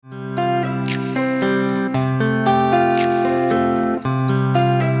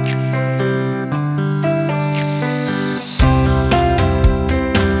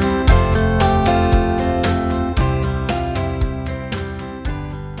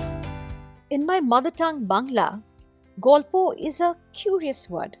In my mother tongue Bangla, golpo is a curious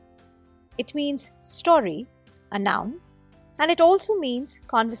word. It means story, a noun, and it also means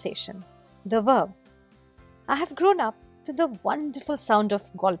conversation, the verb. I have grown up to the wonderful sound of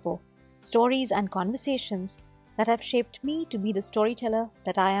golpo, stories and conversations that have shaped me to be the storyteller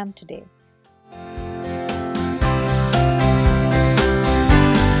that I am today.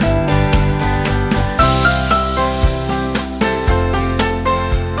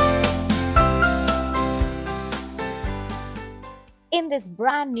 In this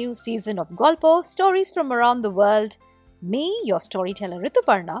brand new season of Golpo, Stories from Around the World, me, your storyteller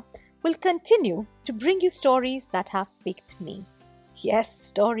Rituparna, will continue to bring you stories that have picked me. Yes,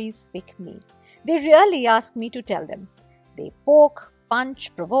 stories pick me. They really ask me to tell them. They poke,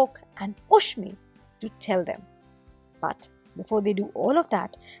 punch, provoke, and push me to tell them. But before they do all of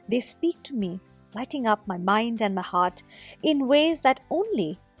that, they speak to me, lighting up my mind and my heart in ways that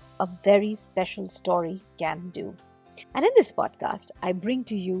only a very special story can do. And in this podcast, I bring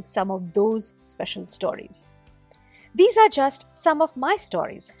to you some of those special stories. These are just some of my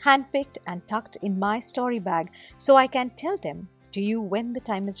stories, handpicked and tucked in my story bag so I can tell them to you when the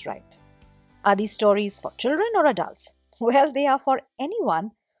time is right. Are these stories for children or adults? Well, they are for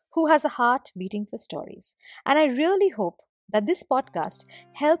anyone who has a heart beating for stories. And I really hope that this podcast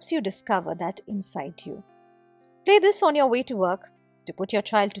helps you discover that inside you. Play this on your way to work, to put your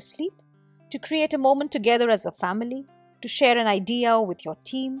child to sleep, to create a moment together as a family, to share an idea with your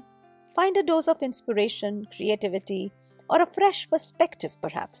team, find a dose of inspiration, creativity, or a fresh perspective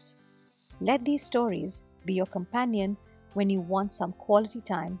perhaps. Let these stories be your companion when you want some quality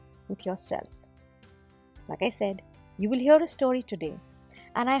time with yourself. Like I said, you will hear a story today,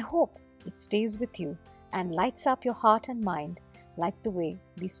 and I hope it stays with you and lights up your heart and mind like the way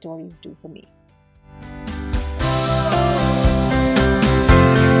these stories do for me.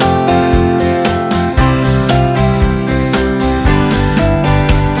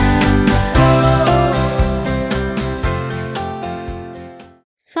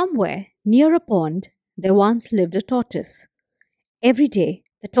 Somewhere near a pond, there once lived a tortoise. Every day,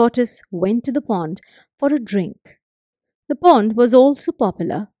 the tortoise went to the pond for a drink. The pond was also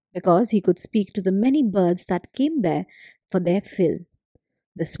popular because he could speak to the many birds that came there for their fill.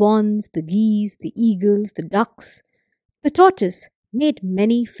 The swans, the geese, the eagles, the ducks. The tortoise made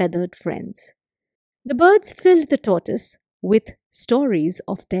many feathered friends. The birds filled the tortoise with stories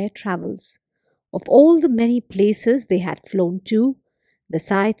of their travels, of all the many places they had flown to, the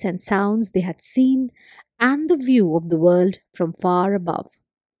sights and sounds they had seen, and the view of the world from far above.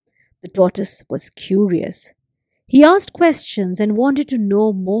 The tortoise was curious. He asked questions and wanted to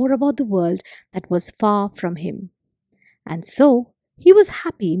know more about the world that was far from him. And so, he was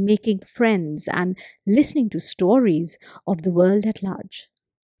happy making friends and listening to stories of the world at large.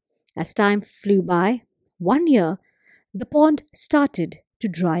 As time flew by, one year, the pond started to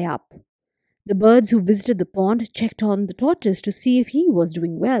dry up. The birds who visited the pond checked on the tortoise to see if he was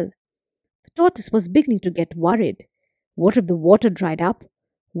doing well. The tortoise was beginning to get worried. What if the water dried up?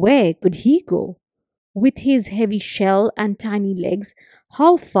 Where could he go? With his heavy shell and tiny legs,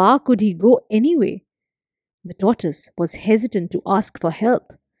 how far could he go anyway? The tortoise was hesitant to ask for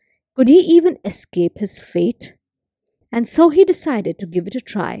help. Could he even escape his fate? And so he decided to give it a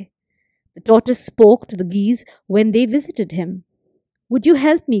try. The tortoise spoke to the geese when they visited him. "Would you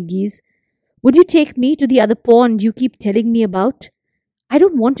help me, geese? Would you take me to the other pond you keep telling me about? I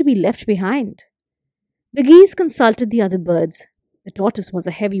don't want to be left behind." The geese consulted the other birds. The tortoise was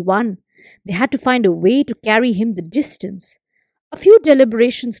a heavy one. They had to find a way to carry him the distance. A few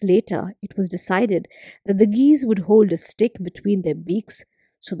deliberations later, it was decided that the geese would hold a stick between their beaks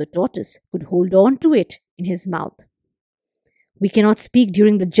so the tortoise could hold on to it in his mouth. "We cannot speak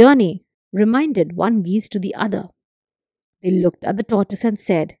during the journey," reminded one geese to the other. They looked at the tortoise and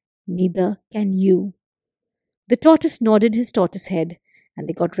said, "Neither can you." The tortoise nodded his tortoise head, and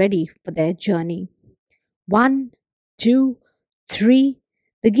they got ready for their journey. 1, 2, 3.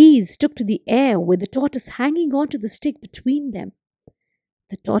 The geese took to the air with the tortoise hanging onto the stick between them.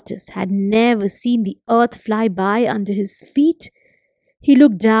 The tortoise had never seen the earth fly by under his feet. He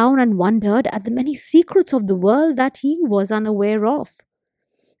looked down and wondered at the many secrets of the world that he was unaware of.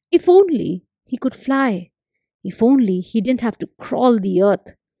 If only he could fly. If only he didn't have to crawl the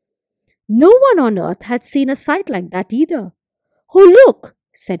earth. No one on earth had seen a sight like that either. "Oh, look,"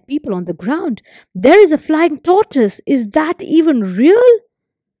 said people on the ground. "There is a flying tortoise. Is that even real?"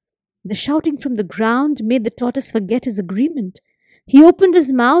 The shouting from the ground made the tortoise forget his agreement. He opened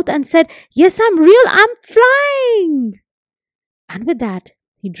his mouth and said, "Yes, I'm real. I'm flying." And with that,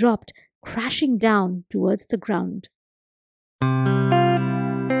 he dropped, crashing down towards the ground.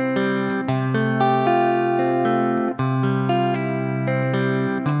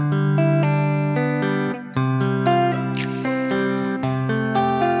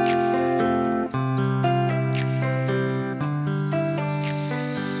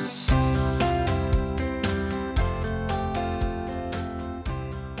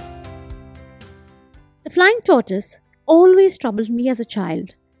 The flying tortoise always troubled me as a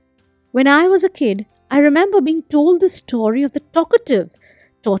child. When I was a kid, I remember being told the story of the talkative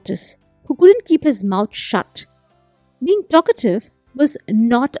tortoise who couldn't keep his mouth shut. Being talkative was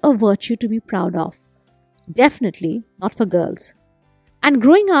not a virtue to be proud of. Definitely not for girls. And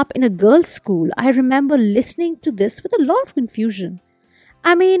growing up in a girls' school, I remember listening to this with a lot of confusion.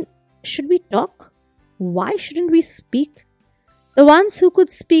 I mean, should we talk? Why shouldn't we speak? The ones who could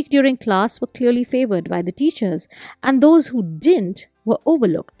speak during class were clearly favored by the teachers, and those who didn't were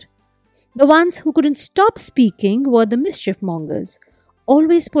overlooked. The ones who couldn't stop speaking were the mischief mongers,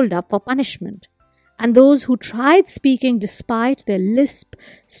 always pulled up for punishment. And those who tried speaking despite their lisp,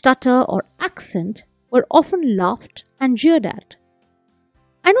 stutter, or accent were often laughed and jeered at.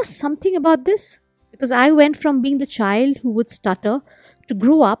 I know something about this because I went from being the child who would stutter to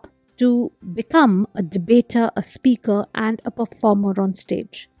grow up to become a debater, a speaker, and a performer on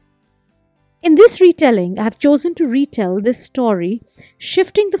stage. In this retelling, I have chosen to retell this story,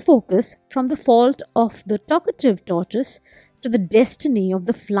 shifting the focus from the fault of the talkative tortoise to the destiny of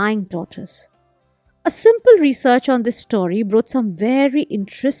the flying tortoise. A simple research on this story brought some very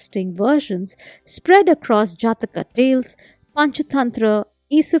interesting versions spread across Jataka tales, Panchantara,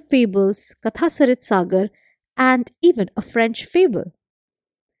 Aesop fables, Kathasarit Sagar, and even a French fable.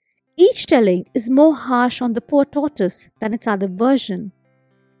 Each telling is more harsh on the poor tortoise than its other version.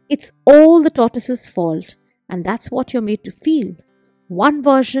 It's all the tortoise's fault, and that's what you're made to feel, one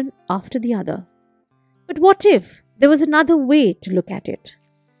version after the other. But what if there was another way to look at it?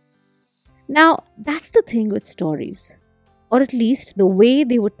 Now, that's the thing with stories, or at least the way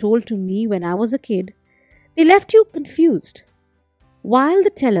they were told to me when I was a kid. They left you confused. While the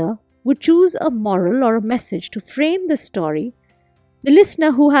teller would choose a moral or a message to frame the story, the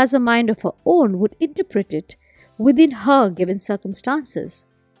listener who has a mind of her own would interpret it within her given circumstances.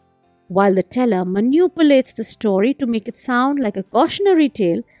 While the teller manipulates the story to make it sound like a cautionary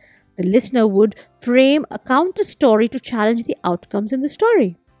tale, the listener would frame a counter story to challenge the outcomes in the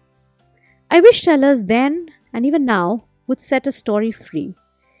story. I wish tellers then and even now would set a story free,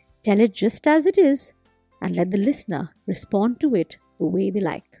 tell it just as it is, and let the listener respond to it the way they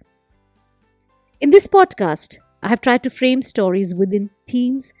like. In this podcast, I have tried to frame stories within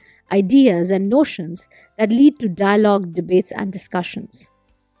themes, ideas, and notions that lead to dialogue, debates, and discussions.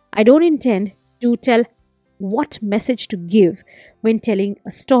 I don't intend to tell what message to give when telling a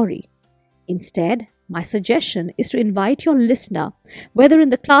story. Instead, my suggestion is to invite your listener, whether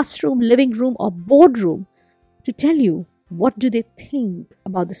in the classroom, living room, or boardroom, to tell you what do they think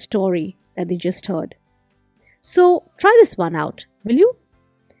about the story that they just heard. So try this one out, will you?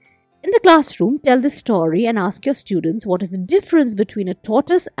 In the classroom, tell this story and ask your students what is the difference between a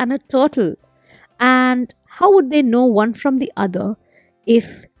tortoise and a turtle, and how would they know one from the other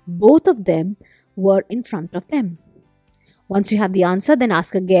if both of them were in front of them. Once you have the answer, then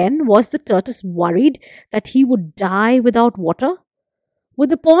ask again, was the tortoise worried that he would die without water? With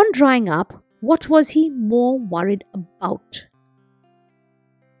the pond drying up, what was he more worried about?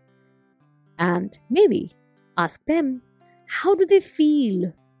 And maybe ask them, how do they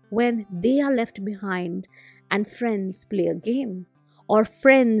feel when they are left behind and friends play a game? Or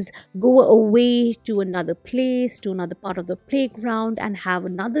friends go away to another place, to another part of the playground and have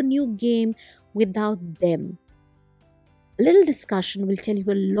another new game without them. A little discussion will tell you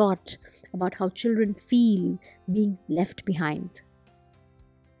a lot about how children feel being left behind.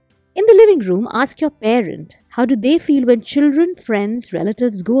 In the living room, ask your parent, how do they feel when children, friends,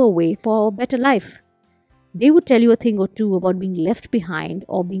 relatives go away for a better life? They would tell you a thing or two about being left behind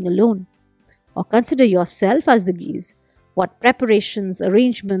or being alone. Or consider yourself as the geese. What preparations,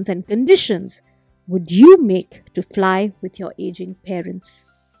 arrangements, and conditions would you make to fly with your aging parents?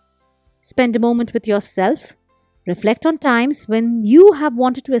 Spend a moment with yourself. Reflect on times when you have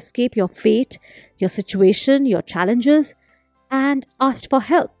wanted to escape your fate, your situation, your challenges, and asked for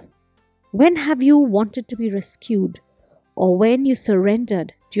help. When have you wanted to be rescued, or when you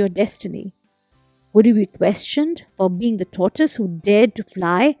surrendered to your destiny? Would you be questioned for being the tortoise who dared to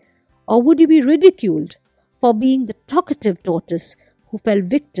fly, or would you be ridiculed for being the talkative tortoise who fell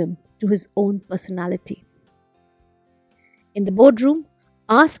victim to his own personality? In the boardroom,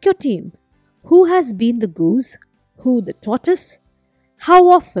 ask your team, who has been the goose, who the tortoise? How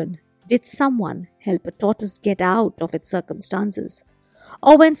often did someone help a tortoise get out of its circumstances?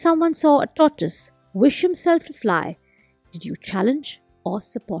 Or when someone saw a tortoise wish himself to fly, did you challenge or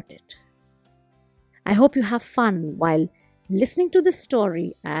support it? I hope you have fun while listening to this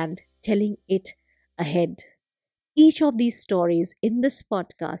story and telling it ahead. Each of these stories in this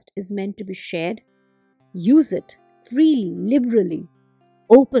podcast is meant to be shared. Use it freely, liberally,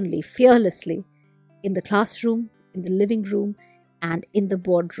 openly, fearlessly. in the classroom, in the living room, and in the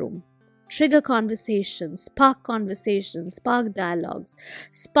boardroom. Trigger conversations, spark dialogues,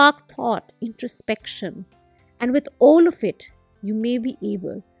 spark thought, introspection. And with all of it, you may be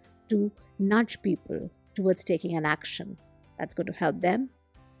able to nudge people towards taking an action that's going to help them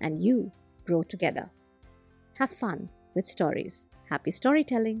and you grow together. Have fun with stories. Happy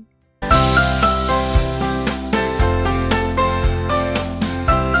storytelling.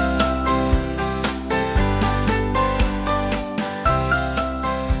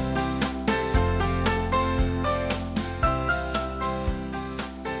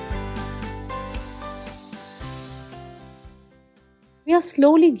 We are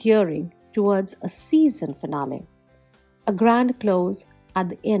slowly gearing towards a season finale, a grand close at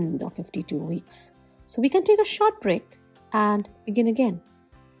the end of 52 weeks. So we can take a short break and begin again.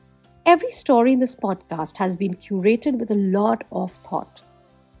 Every story in this podcast has been curated with a lot of thought.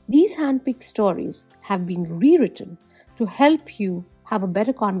 These handpicked stories have been rewritten to help you have a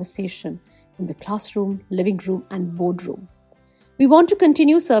better conversation in the classroom, living room, and boardroom. We want to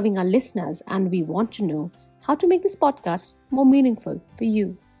continue serving our listeners, and we want to know how to make this podcast more meaningful for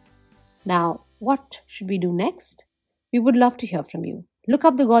you. Now, what should we do next? We would love to hear from you. Look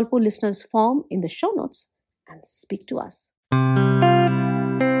up the Golpo listeners form in the show notes and speak to us.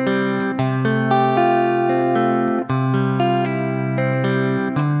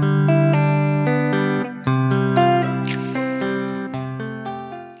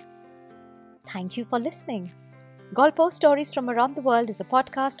 Thank you for listening. Golpo Stories from Around the World is a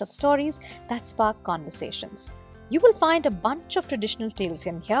podcast of stories that spark conversations. You will find a bunch of traditional tales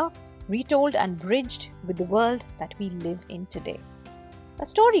in here, retold and bridged with the world that we live in today. A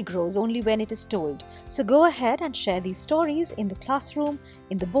story grows only when it is told, so go ahead and share these stories in the classroom,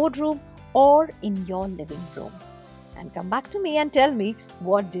 in the boardroom, or in your living room. And come back to me and tell me,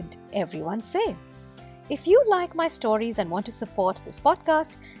 what did everyone say? If you like my stories and want to support this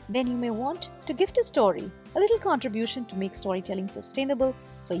podcast, then you may want to gift a story, a little contribution to make storytelling sustainable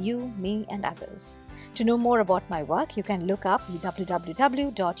for you, me, and others. To know more about my work, you can look up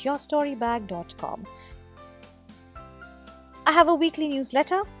www.yourstorybag.com. I have a weekly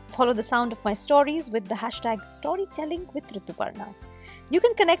newsletter. Follow the sound of my stories with the hashtag Storytelling with Rituparna. You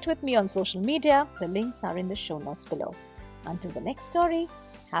can connect with me on social media. The links are in the show notes below. Until the next story,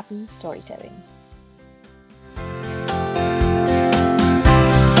 happy storytelling.